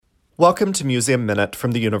Welcome to Museum Minute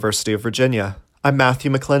from the University of Virginia. I'm Matthew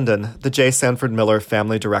McClendon, the J. Sanford Miller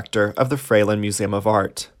Family Director of the Fralin Museum of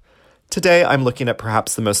Art. Today I'm looking at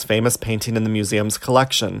perhaps the most famous painting in the museum's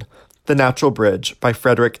collection, The Natural Bridge by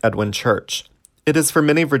Frederick Edwin Church. It is for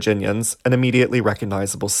many Virginians an immediately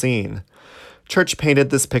recognizable scene. Church painted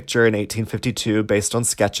this picture in 1852 based on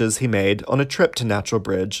sketches he made on a trip to Natural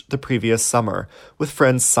Bridge the previous summer with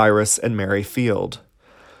friends Cyrus and Mary Field.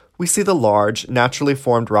 We see the large, naturally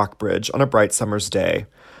formed rock bridge on a bright summer's day.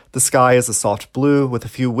 The sky is a soft blue with a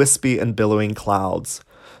few wispy and billowing clouds.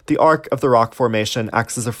 The arc of the rock formation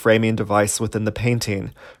acts as a framing device within the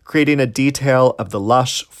painting, creating a detail of the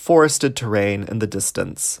lush, forested terrain in the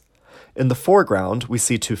distance. In the foreground, we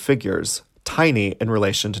see two figures, tiny in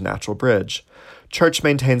relation to Natural Bridge. Church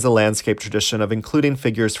maintains a landscape tradition of including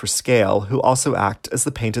figures for scale who also act as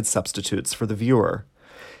the painted substitutes for the viewer.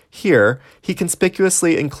 Here, he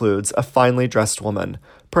conspicuously includes a finely dressed woman,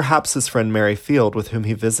 perhaps his friend Mary Field with whom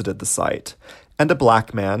he visited the site, and a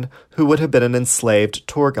black man who would have been an enslaved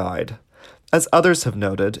tour guide. As others have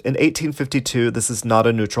noted, in 1852 this is not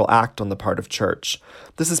a neutral act on the part of Church.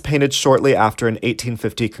 This is painted shortly after an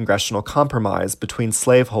 1850 congressional compromise between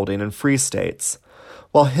slaveholding and free states.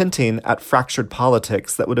 While hinting at fractured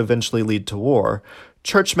politics that would eventually lead to war,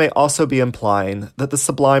 Church may also be implying that the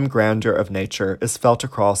sublime grandeur of nature is felt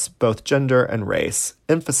across both gender and race,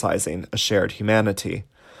 emphasizing a shared humanity.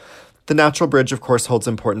 The Natural Bridge, of course, holds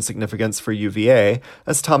important significance for UVA,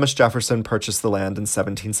 as Thomas Jefferson purchased the land in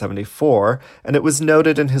 1774, and it was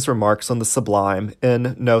noted in his remarks on the sublime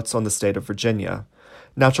in Notes on the State of Virginia.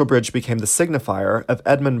 Natural Bridge became the signifier of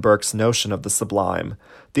Edmund Burke's notion of the sublime,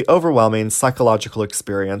 the overwhelming psychological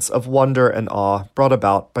experience of wonder and awe brought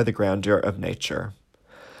about by the grandeur of nature.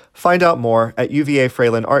 Find out more at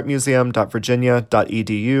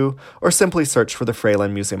uvafralinartmuseum.virginia.edu or simply search for the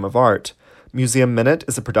Fralin Museum of Art. Museum Minute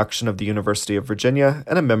is a production of the University of Virginia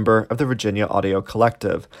and a member of the Virginia Audio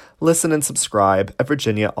Collective. Listen and subscribe at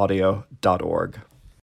virginiaaudio.org.